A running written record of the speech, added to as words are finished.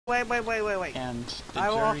Wait. And the I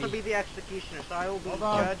will jury, also be the executioner, so I will be the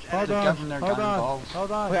judge. the governor got involved.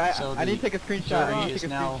 Hold on. Wait, So I need to the take a screenshot. jury is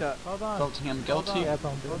now voting him guilty.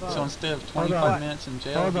 So instead of 25 minutes in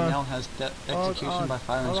jail, he now has execution by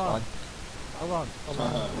firing squad. Hold on.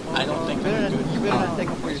 I don't think You that's good. better not take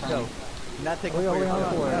it for yourself. Not take it for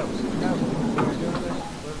yourself. We're doing this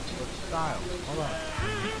with style. Hold on.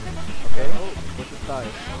 Okay. What's the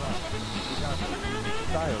style?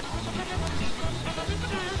 Style.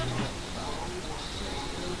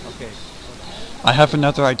 Okay. I have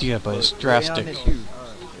another idea, but it's drastic.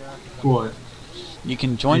 What? You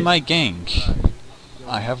can join my gang.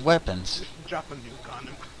 I have weapons. Drop a nuke on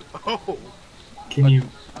him. Oh! Can you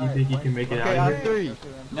think you can make it Okay, out on of here?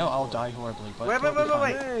 3. No, I'll die horribly, but Wait.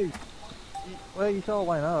 Hey! Well, you saw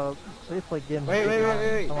line up. It's like getting.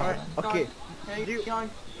 Wait. Come on. Okay. Hey, Do you John,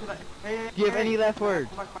 do you have any last words?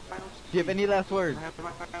 Do you have any last words? I have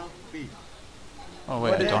my final speech. oh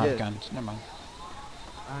wait, What I is don't it? have guns. Never mind.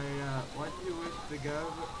 I want to wish the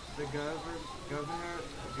governor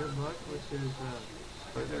good luck with his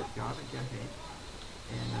for their job and campaign.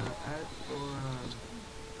 And as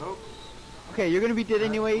for Okay, you're gonna be dead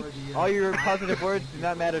anyway. All your positive words do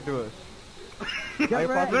not matter to us. All your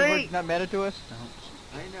positive words do not matter to us.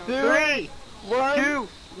 I know. 3, 2,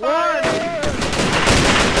 1!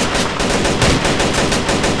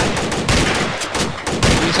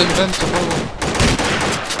 He's invincible.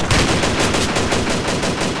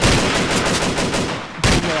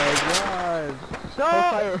 Oh my god.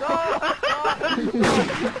 Stop!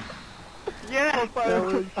 Yeah!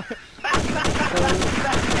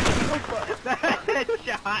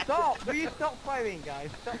 Headshot! Stop! Will you stop fighting, guys?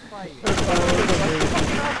 Stop fighting. Don't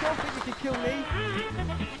think you can kill me.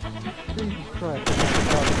 Jesus Christ.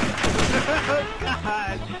 Oh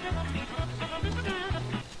god!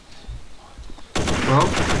 Well,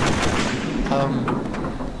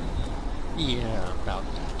 Yeah, about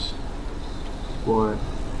that. what?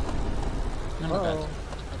 I'm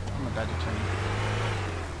a bad attorney.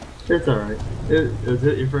 It's alright. Is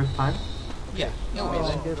it your first time? Yeah, no Oh,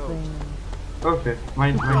 reason. good thing. Okay.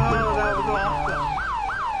 Mine Oh, that was awesome!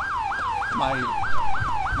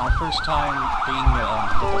 My first time being the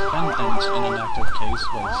defendant in an active case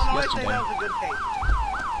was Oh, I think yesterday, that was a good case.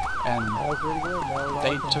 and That was really good. That was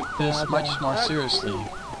they awesome. took this much more seriously,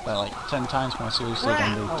 like 10 times more seriously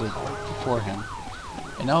than they did beforehand.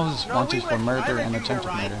 And I was wanted for murder and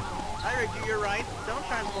attempted murder. I heard you, you're right. Don't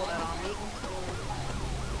try and pull that on me.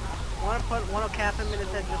 Wanna cap him in his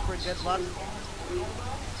head just for good luck?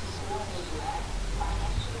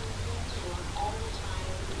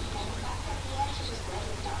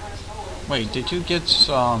 Wait, did you get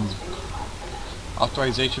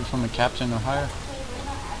authorization from the captain or higher?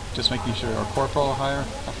 Just making sure, or corporal or higher?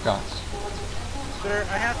 I forgot. Sir,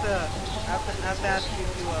 I have to ask you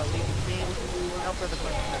to leave the scene. No further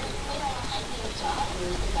questions.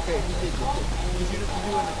 Okay, did you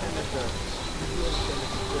understand that, sir? Did you understand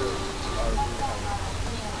that, sir?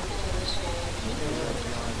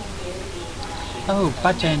 Oh,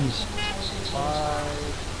 buttons!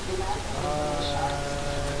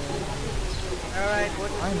 Alright,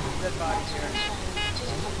 what's the dead body here?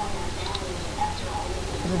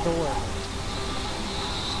 Open the door.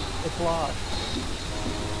 It's locked.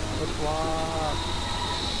 It's locked.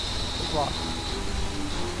 It's locked.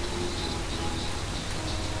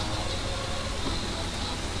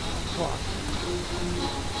 It's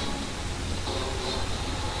locked.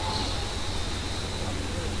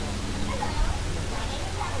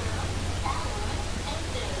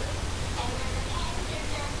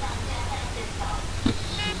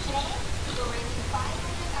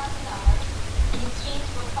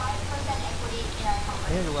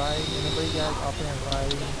 And right, anybody got up and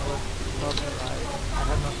right, up and right. I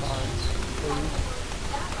have no cards, please.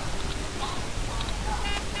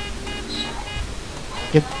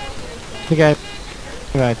 Get the guy.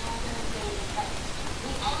 Right.